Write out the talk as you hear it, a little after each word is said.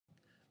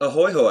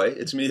Ahoy hoy,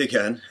 it's me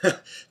again.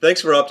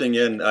 Thanks for opting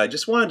in. I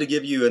just wanted to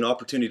give you an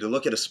opportunity to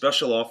look at a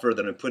special offer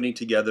that I'm putting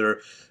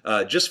together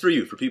just for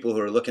you, for people who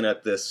are looking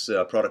at this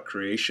product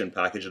creation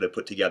package that I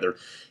put together.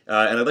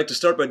 And I'd like to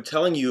start by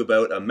telling you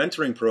about a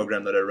mentoring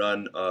program that I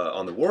run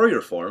on the Warrior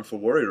Forum for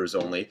Warriors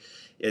only.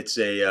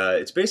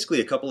 It's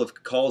basically a couple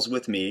of calls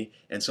with me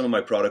and some of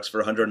my products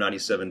for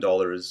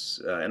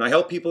 $197, and I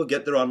help people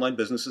get their online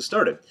businesses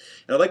started.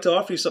 And I'd like to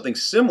offer you something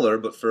similar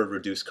but for a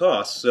reduced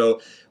cost. So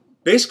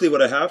basically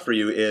what I have for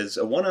you is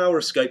a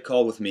 1-hour Skype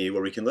call with me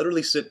where we can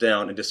literally sit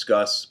down and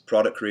discuss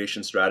product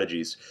creation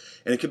strategies.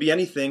 And it could be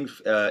anything,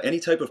 any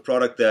type of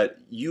product that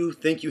you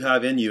think you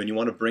have in you and you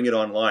want to bring it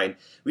online.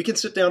 We can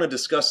sit down and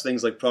discuss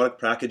things like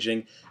product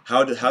packaging,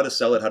 how to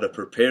sell it, how to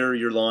prepare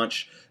your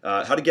launch,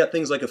 how to get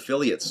things like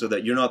affiliates so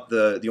that you're not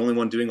the only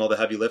one doing all the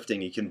heavy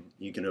lifting. You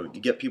can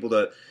get people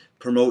to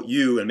promote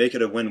you and make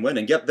it a win-win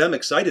and get them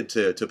excited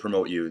to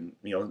promote you.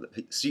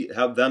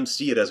 Have them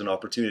see it as an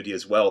opportunity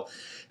as well.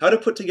 How to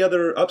put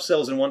together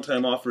upsells and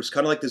one-time offers,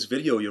 kind of like this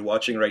video you're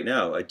watching right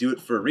now. I do it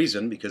for a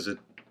reason because it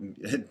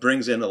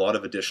brings in a lot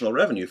of additional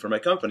revenue for my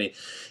company.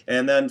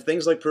 And then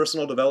things like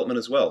personal development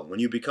as well. When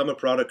you become a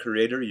product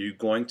creator, you're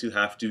going to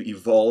have to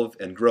evolve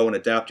and grow and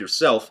adapt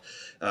yourself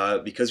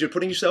because you're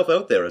putting yourself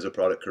out there as a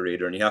product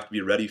creator, and you have to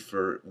be ready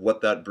for what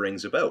that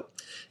brings about.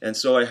 And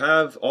so I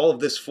have all of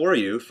this for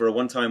you for a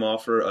one-time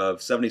offer of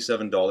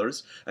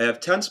 $77. I have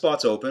 10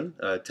 spots open.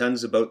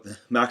 10's about the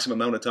maximum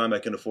amount of time I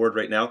can afford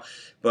right now.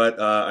 But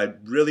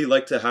I'd really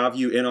like to have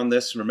you in on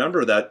this.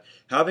 Remember that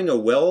having a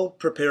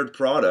well-prepared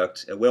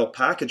product, a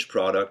well-packaged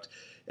product,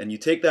 and you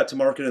take that to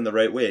market in the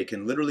right way, it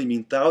can literally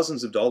mean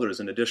thousands of dollars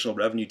in additional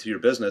revenue to your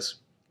business,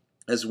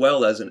 as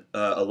well as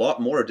a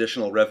lot more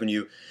additional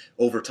revenue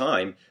over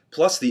time,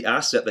 plus the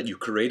asset that you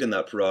create in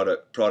that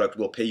product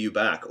will pay you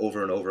back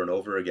over and over and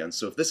over again.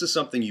 So if this is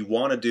something you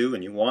want to do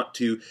and you want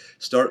to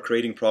start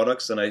creating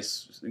products, then I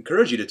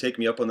encourage you to take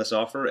me up on this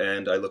offer,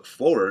 and I look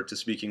forward to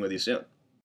speaking with you soon.